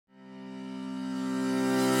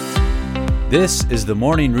This is the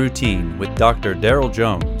Morning Routine with Dr. Daryl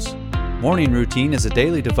Jones. Morning Routine is a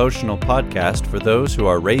daily devotional podcast for those who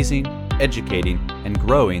are raising, educating, and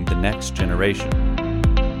growing the next generation.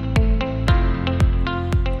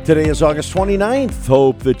 Today is August 29th.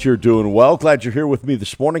 Hope that you're doing well. Glad you're here with me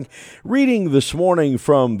this morning. Reading this morning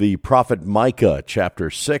from the prophet Micah, chapter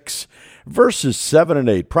 6, verses 7 and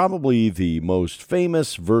 8. Probably the most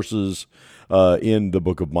famous verses in the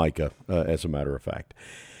book of Micah, as a matter of fact.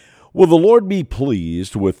 Will the Lord be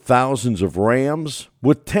pleased with thousands of rams,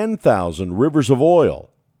 with 10,000 rivers of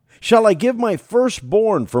oil? Shall I give my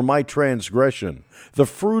firstborn for my transgression, the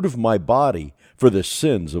fruit of my body for the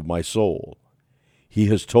sins of my soul? He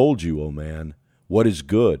has told you, O man, what is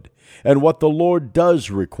good, and what the Lord does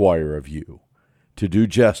require of you, to do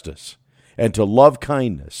justice, and to love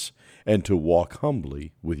kindness, and to walk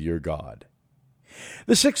humbly with your God.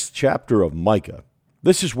 The 6th chapter of Micah,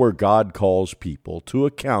 this is where God calls people to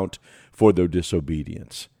account for their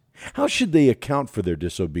disobedience. How should they account for their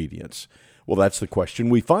disobedience? Well, that's the question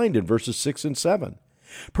we find in verses 6 and 7.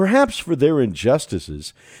 Perhaps for their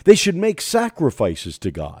injustices, they should make sacrifices to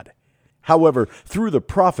God. However, through the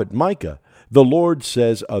prophet Micah, the Lord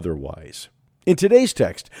says otherwise. In today's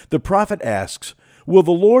text, the prophet asks, will the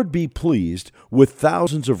Lord be pleased with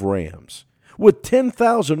thousands of rams, with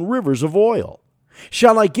 10,000 rivers of oil?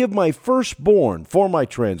 Shall I give my firstborn for my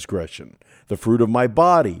transgression, the fruit of my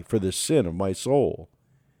body for the sin of my soul?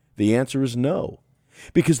 The answer is no,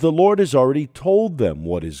 because the Lord has already told them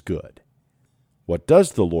what is good. What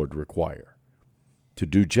does the Lord require? To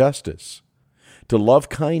do justice, to love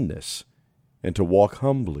kindness, and to walk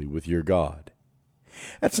humbly with your God.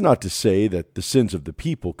 That's not to say that the sins of the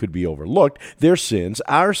people could be overlooked. Their sins,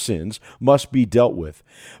 our sins, must be dealt with.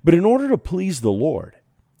 But in order to please the Lord,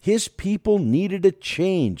 His people needed a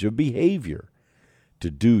change of behavior, to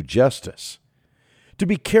do justice, to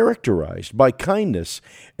be characterized by kindness,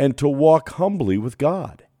 and to walk humbly with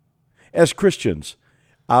God. As Christians,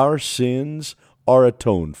 our sins are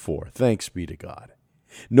atoned for, thanks be to God.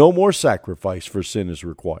 No more sacrifice for sin is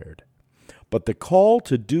required. But the call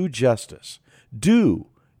to do justice, that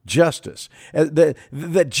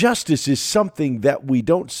justice is something that we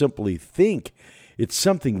don't simply think, it's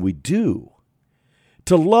something we do.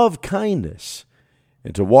 To love kindness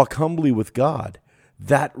and to walk humbly with God,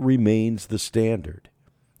 that remains the standard.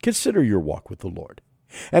 Consider your walk with the Lord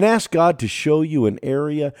and ask God to show you an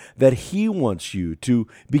area that He wants you to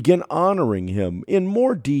begin honoring Him in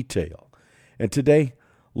more detail. And today,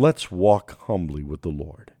 let's walk humbly with the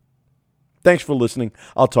Lord. Thanks for listening.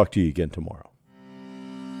 I'll talk to you again tomorrow.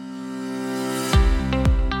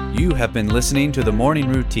 You have been listening to the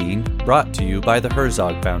Morning Routine, brought to you by the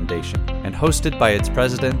Herzog Foundation and hosted by its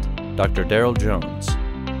president, Dr. Daryl Jones.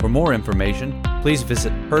 For more information, please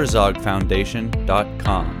visit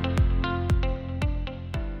herzogfoundation.com.